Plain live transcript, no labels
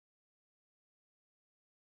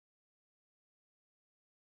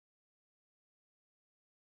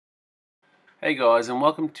Hey guys, and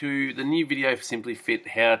welcome to the new video for Simply Fit,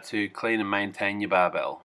 how to clean and maintain your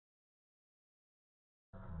barbell.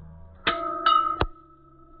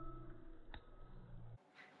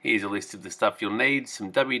 Here's a list of the stuff you'll need: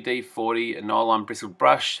 some WD-40, a nylon bristled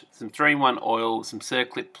brush, some 3-in-1 oil, some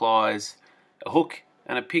circlip pliers, a hook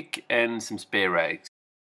and a pick, and some spare rags.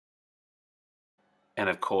 And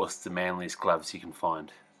of course the manliest gloves you can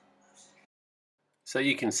find. So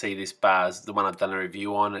you can see this bar is the one I've done a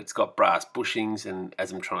review on. It's got brass bushings, and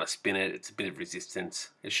as I'm trying to spin it, it's a bit of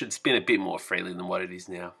resistance. It should spin a bit more freely than what it is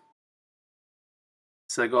now.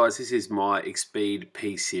 So guys, this is my X-Speed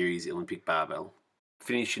P Series Olympic barbell.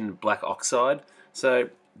 Finished in black oxide. So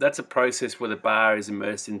that's a process where the bar is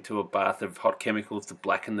immersed into a bath of hot chemicals to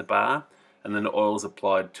blacken the bar, and then the oil is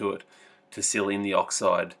applied to it to seal in the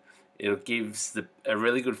oxide. It gives a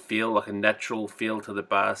really good feel, like a natural feel to the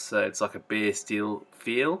bar, so it's like a bare steel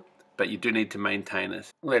feel, but you do need to maintain it.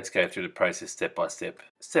 Let's go through the process step by step.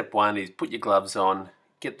 Step 1 is put your gloves on,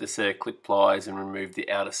 get the circlip pliers and remove the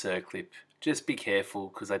outer circlip. Just be careful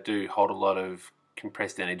because they do hold a lot of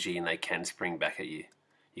compressed energy and they can spring back at you.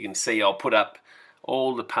 You can see I'll put up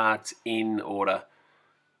all the parts in order.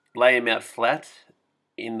 Lay them out flat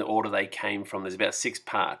in the order they came from. There's about 6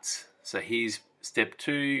 parts. So here's step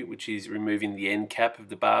 2, which is removing the end cap of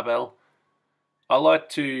the barbell. I like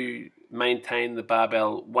to maintain the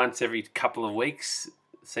barbell once every couple of weeks,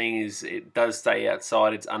 seeing as it does stay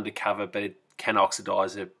outside, it's undercover, but it can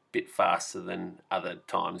oxidize a bit faster than other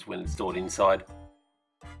times when it's stored inside.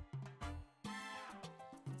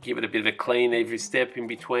 Give it a bit of a clean every step in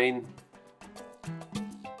between.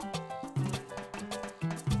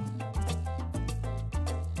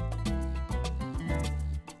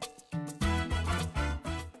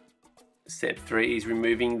 Step 3 is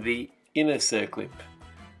removing the inner circlip.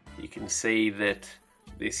 You can see that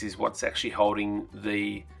this is what's actually holding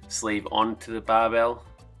the sleeve onto the barbell.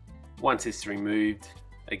 Once it's removed,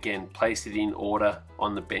 again, place it in order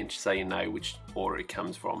on the bench so you know which order it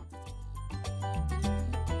comes from.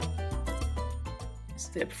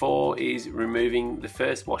 Step 4 is removing the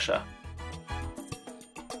first washer.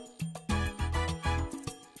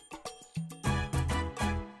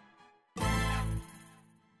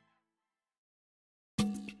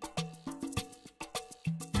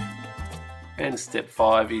 And step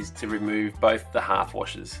 5 is to remove both the half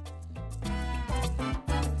washers.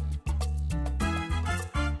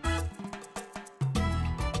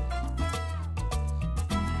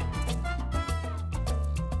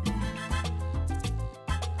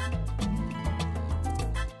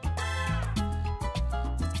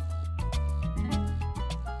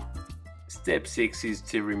 Step 6 is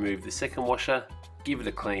to remove the second washer, give it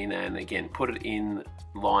a clean, and again put it in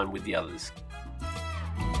line with the others.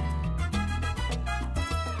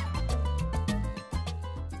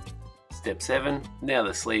 Step 7, now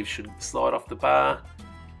the sleeve should slide off the bar,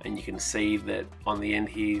 and you can see that on the end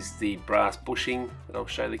here's the brass bushing that I'll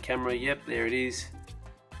show the camera. Yep, there it is.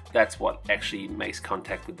 That's what actually makes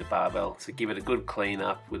contact with the barbell, so give it a good clean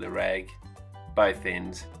up with a rag, both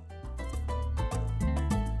ends.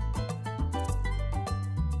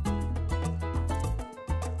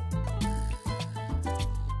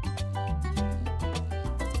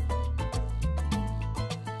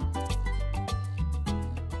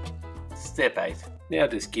 Step 8. Now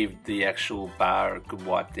just give the actual bar a good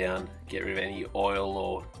wipe down, get rid of any oil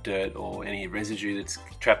or dirt or any residue that's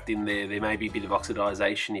trapped in there. There may be a bit of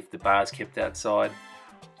oxidization if the bar's kept outside.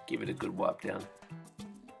 Give it a good wipe down.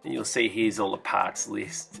 And you'll see here's all the parts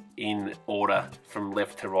list in order from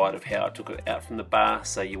left to right of how I took it out from the bar.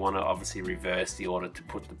 So you want to obviously reverse the order to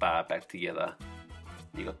put the bar back together.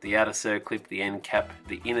 You've got the outer circlip, the end cap,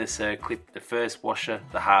 the inner circlip, the first washer,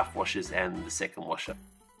 the half washers and the second washer.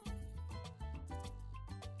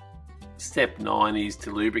 Step 9 is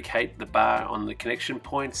to lubricate the bar on the connection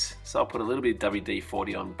points. So I'll put a little bit of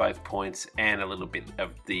WD-40 on both points and a little bit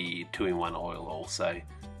of the 2-in-1 oil also.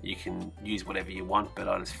 You can use whatever you want, but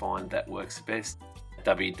I just find that works the best.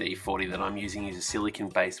 WD-40 that I'm using is a silicone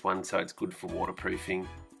based one, so it's good for waterproofing.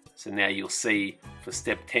 So now you'll see for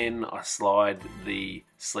step 10, I slide the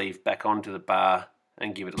sleeve back onto the bar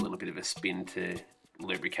and give it a little bit of a spin to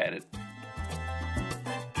lubricate it.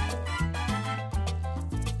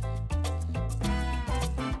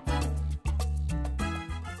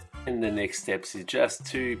 And the next steps is just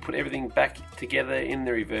to put everything back together in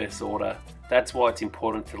the reverse order. That's why it's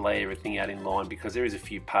important to lay everything out in line, because there is a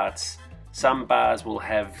few parts. Some bars will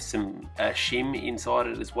have some shim inside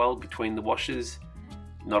it as well between the washers.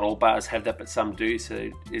 Not all bars have that, but some do, so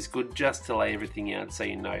it's good just to lay everything out so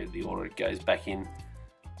you know the order it goes back in.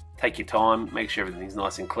 Take your time, make sure everything's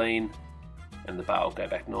nice and clean, and the bar will go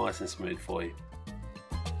back nice and smooth for you.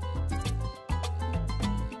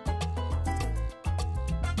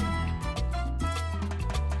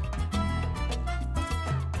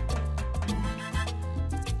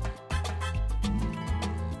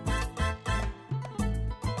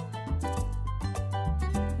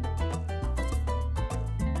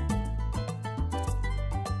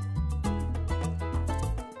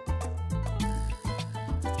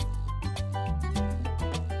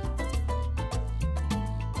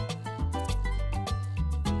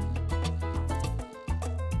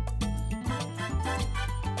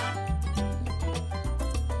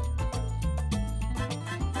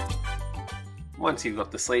 Once you've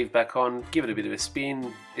got the sleeve back on, give it a bit of a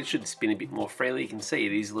spin. It should spin a bit more freely. You can see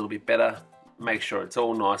it is a little bit better. Make sure it's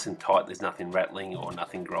all nice and tight, there's nothing rattling or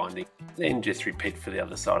nothing grinding. Then just repeat for the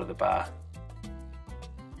other side of the bar.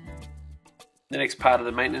 The next part of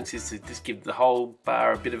the maintenance is to just give the whole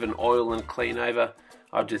bar a bit of an oil and clean over.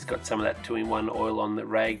 I've just got some of that 2-in-1 oil on the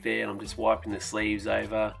rag there, and I'm just wiping the sleeves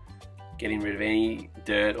over, getting rid of any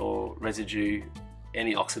dirt or residue,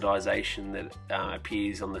 any oxidization that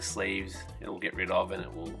appears on the sleeves. It'll get rid of, and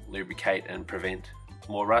it will lubricate and prevent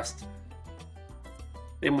more rust.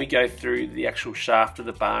 Then we go through the actual shaft of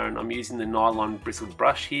the bar, and I'm using the nylon bristled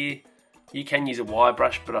brush here. You can use a wire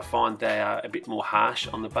brush, but I find they are a bit more harsh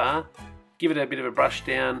on the bar. Give it a bit of a brush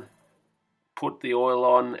down, put the oil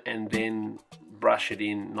on, and then brush it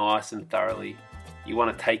in nice and thoroughly. You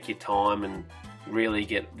want to take your time and really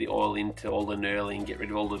get the oil into all the knurling, get rid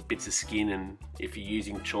of all the bits of skin, and if you're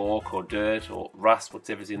using chalk or dirt or rust,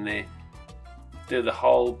 whatever's in there, do the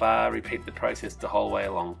whole bar, repeat the process the whole way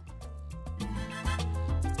along.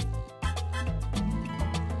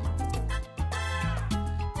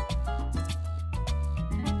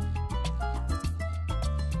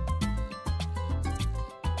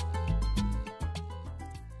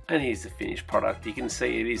 And here's the finished product. You can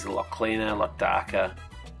see it is a lot cleaner, a lot darker,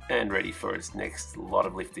 and ready for its next lot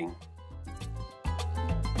of lifting.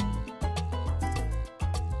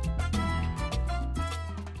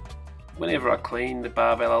 Whenever I clean the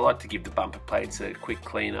barbell, I like to give the bumper plates a quick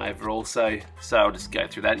clean over also, so I'll just go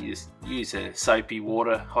through that. You just use a soapy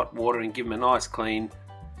water, hot water, and give them a nice clean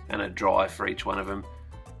and a dry for each one of them.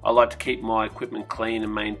 I like to keep my equipment clean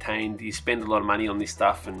and maintained. You spend a lot of money on this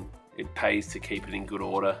stuff, and it pays to keep it in good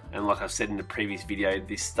order. And like I've said in the previous video,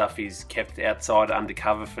 this stuff is kept outside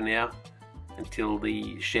undercover for now until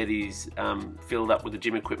the shed is filled up with the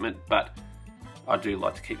gym equipment, but I do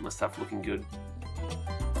like to keep my stuff looking good.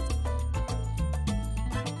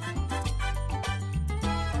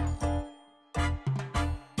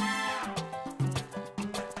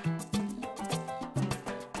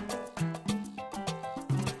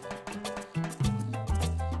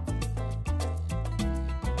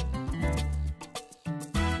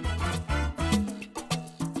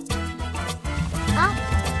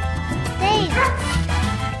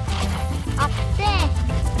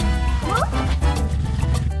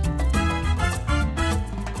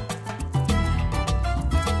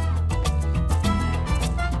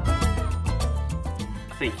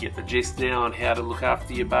 I think you get the gist now on how to look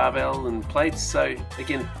after your barbell and plates. So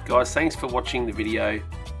again guys, thanks for watching the video.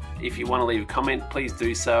 If you want to leave a comment, please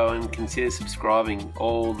do so, and consider subscribing.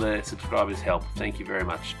 All the subscribers help. Thank you very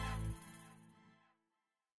much.